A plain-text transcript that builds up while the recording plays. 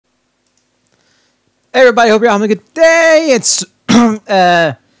Hey everybody, hope you're having a good day. It's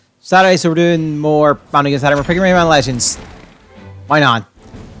Saturday, so we're doing more Bound Against Saturday. We're picking Rayman Legends. Why not?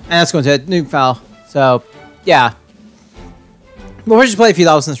 And let's go into it. New file. So, yeah. But we'll just play a few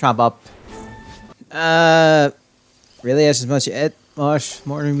levels in this wrap up. Really, that's as much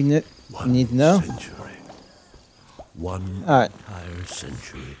more than we need to know. Century. One Alright. entire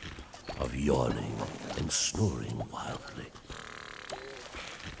century of yawning and snoring wildly.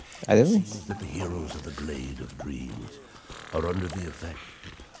 I It didn't. seems that the heroes of the Glade of Dreams are under the effect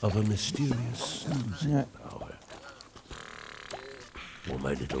of a mysterious snoozing power. Well,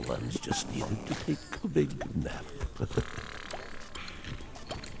 my little ones just needed to take a big nap.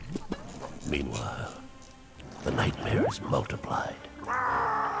 Meanwhile, the nightmares multiplied.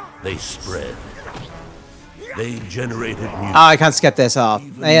 They spread. They generated new. I can't skip this off.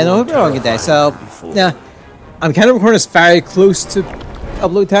 I know we're on a good day, so yeah. I'm kind of recording this very close to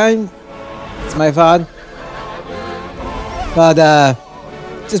upload time. It's my fault. But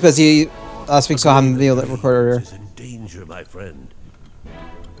just busy last week, so I haven't been able to record earlier. Is in danger, my friend.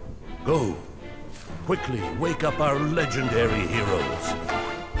 Go, quickly wake up our legendary heroes.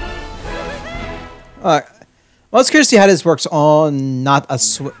 Alright. Well, it's curious to see how this works on not a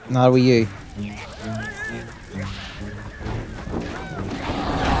Wii U.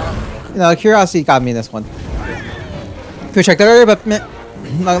 You know, curiosity got me in this one. Could check that earlier, but meh.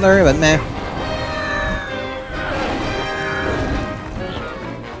 Not earlier, but meh.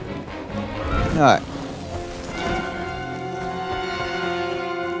 Alright.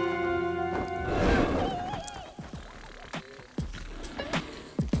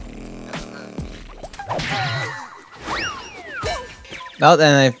 Well,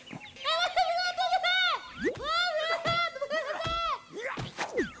 then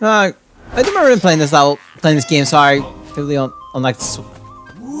I don't remember playing this level, playing this game. Sorry, totally on like this.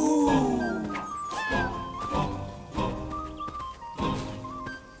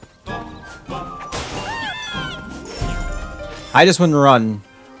 I just wouldn't run.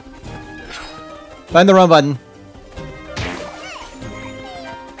 Find the run button.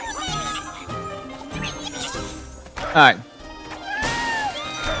 All right.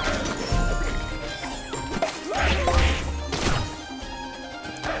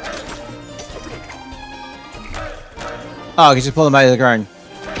 Oh, I can just pull them out of the ground.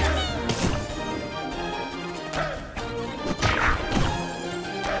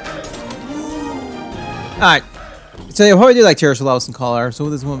 Alright. So you probably do like Tears for Lois and Color, so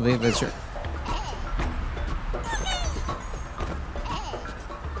this won't be a visitor.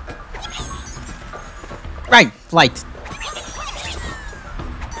 Right, flight.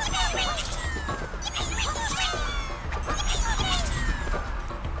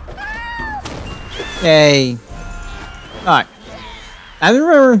 Yay. Alright. I've been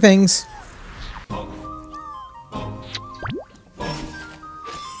remembering things.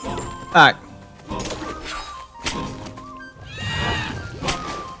 Alright.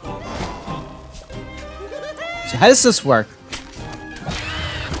 So how does this work?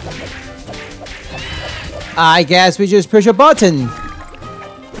 I guess we just push a button.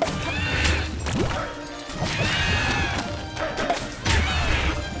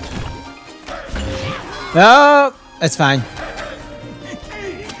 No, that's fine.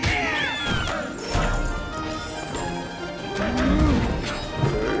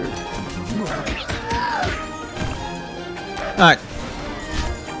 Alright.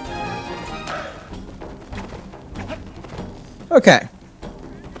 Okay.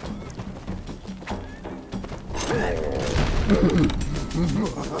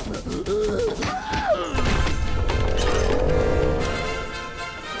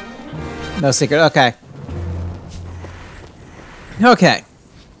 No secret. Okay. Okay.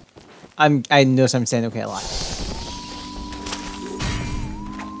 I notice I'm saying okay a lot.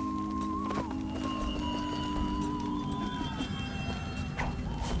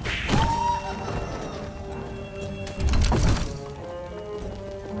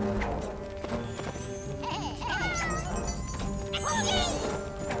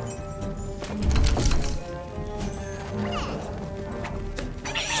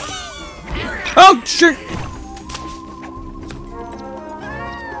 Oh shit!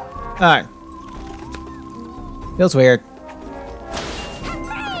 Alright. Feels weird.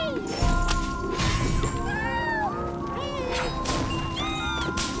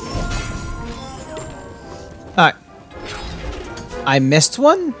 Alright. I missed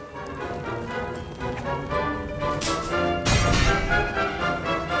one?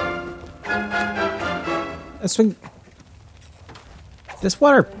 Let's swing. This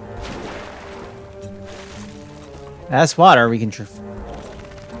water. That's water we can.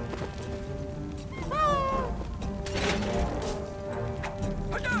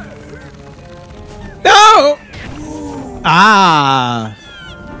 Ah!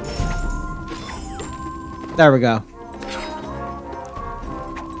 There we go.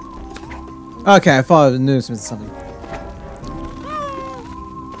 Okay, I thought it was something.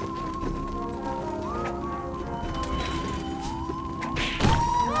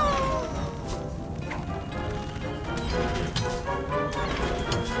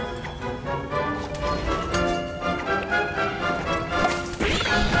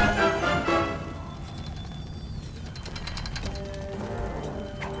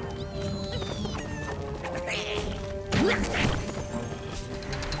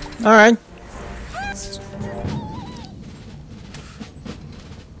 All right.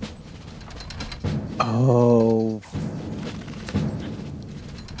 Oh.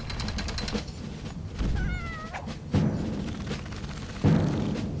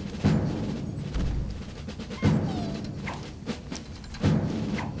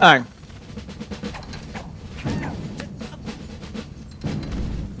 All right.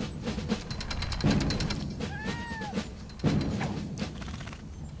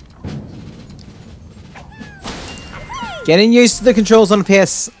 Getting used to the controls on the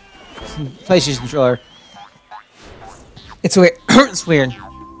PlayStation controller. It's weird. It's weird.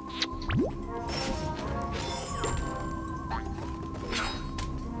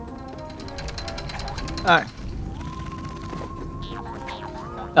 Alright.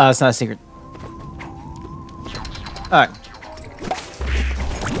 Oh, it's not a secret. Alright.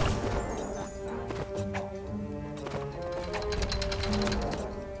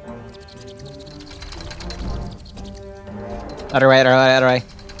 Other way, other way, other way.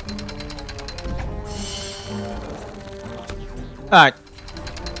 Alright.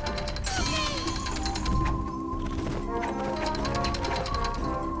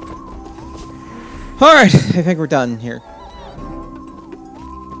 Alright, I think we're done here.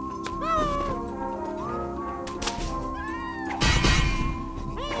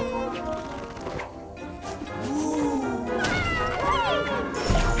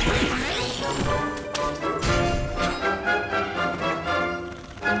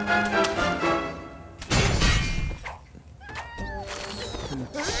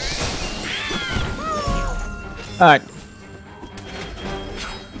 Alright.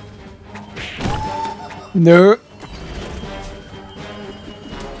 No.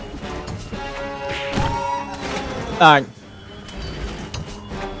 Alright.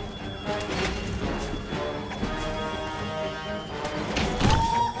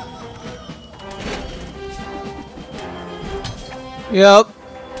 Yep.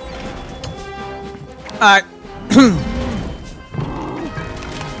 Alright.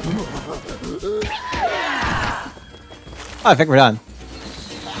 Oh, I think we're done.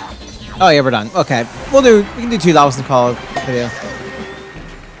 Oh yeah, we're done. Okay, we can do 2 levels and call it a video.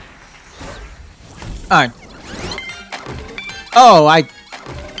 All right. Oh,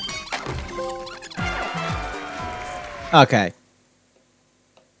 okay.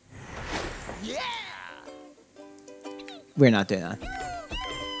 We're not doing that.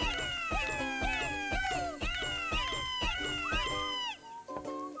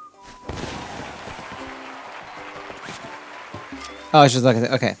 Oh, it's just like,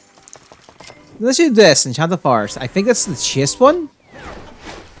 okay. Let's do this, enchant the forest. I think that's the chest one.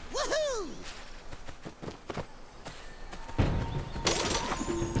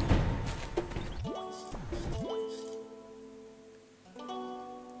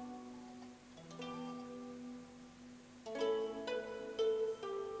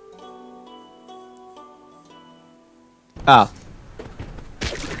 Oh.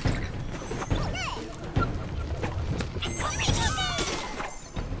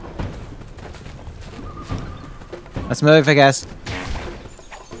 Let's move, I guess.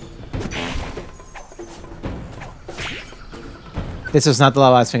 This was not the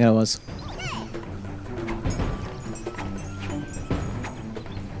level I was thinking it was.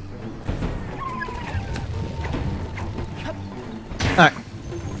 Alright.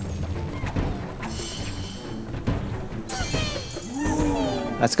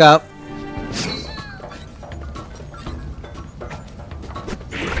 Let's go.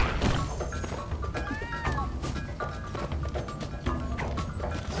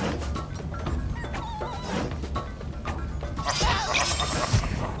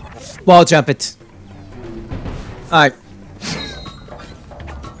 Wall jump it. Alright.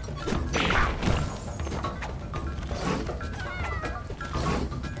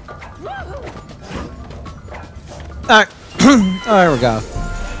 Alright. Oh, there we go.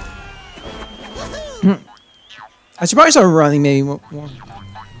 I should probably start running maybe more.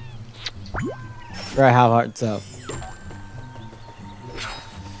 Right, how hard so.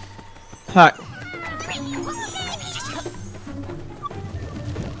 Alright.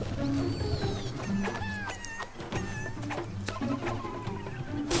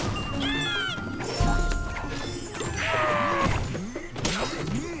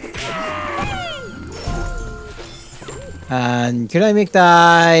 And could I make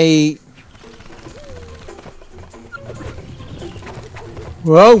that?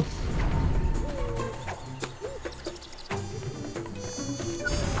 Whoa!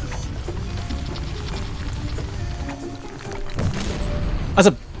 That's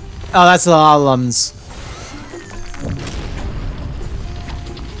a... Oh, that's a lot of lums.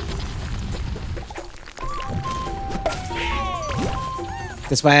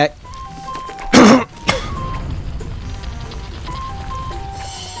 This way.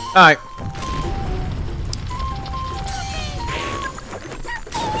 Alright.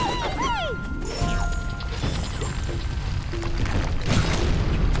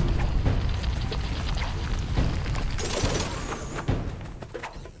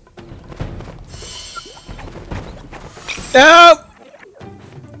 No!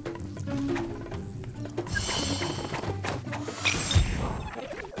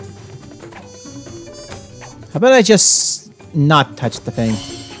 How about I just not touch the thing?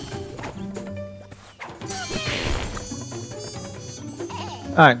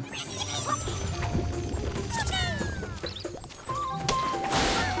 Alright.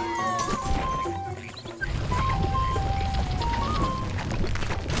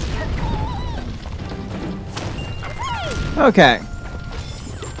 Okay.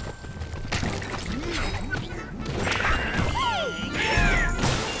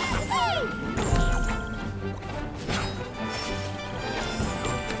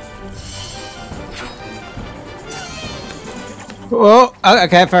 Oh,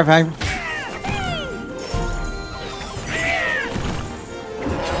 okay, fair, fine.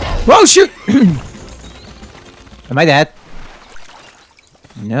 Whoa, shoot! Am I dead?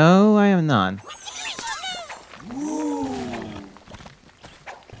 No, I am not.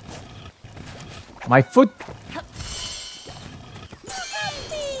 My foot.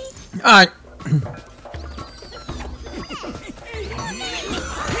 Alright.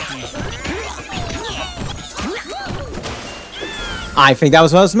 I think that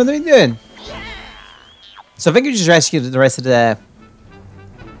was what I was meant to be doing. So I think you just rescued the rest of the...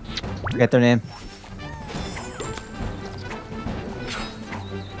 Forget their name.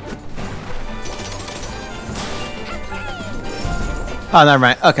 Oh, never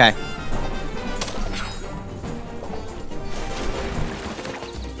mind. Okay.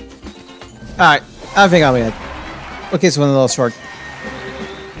 Alright. I think I'll be it. Okay, it's one a little short.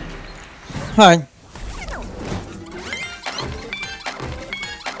 Alright.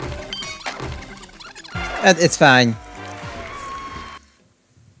 It's fine.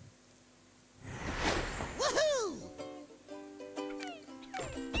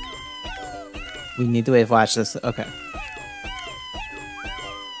 We need to wait to watch this. Okay.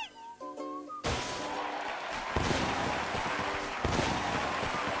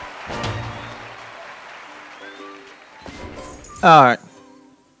 Alright.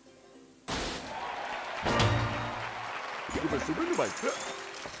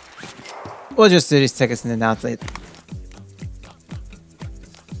 We'll just do these tickets and then outlet.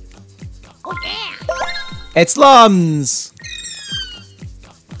 It's Lums!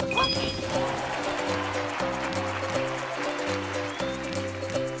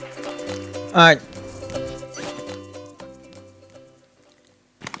 Alright.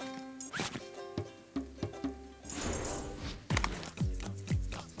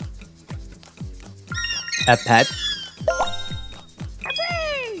 A pet.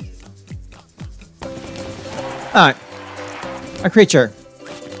 Alright. A creature.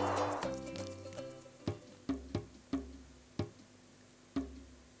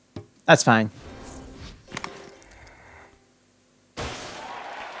 That's fine.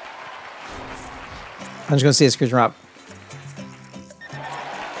 I'm just gonna see this creature up.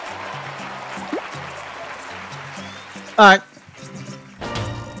 Alright.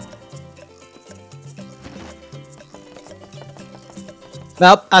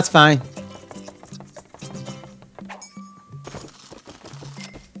 Nope, that's fine.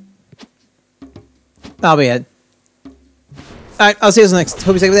 That'll be it. Alright, I'll see you next.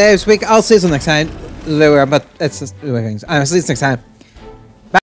 Hope you take the day this week. I'll see you next time. But it's just things. I'll see you next time.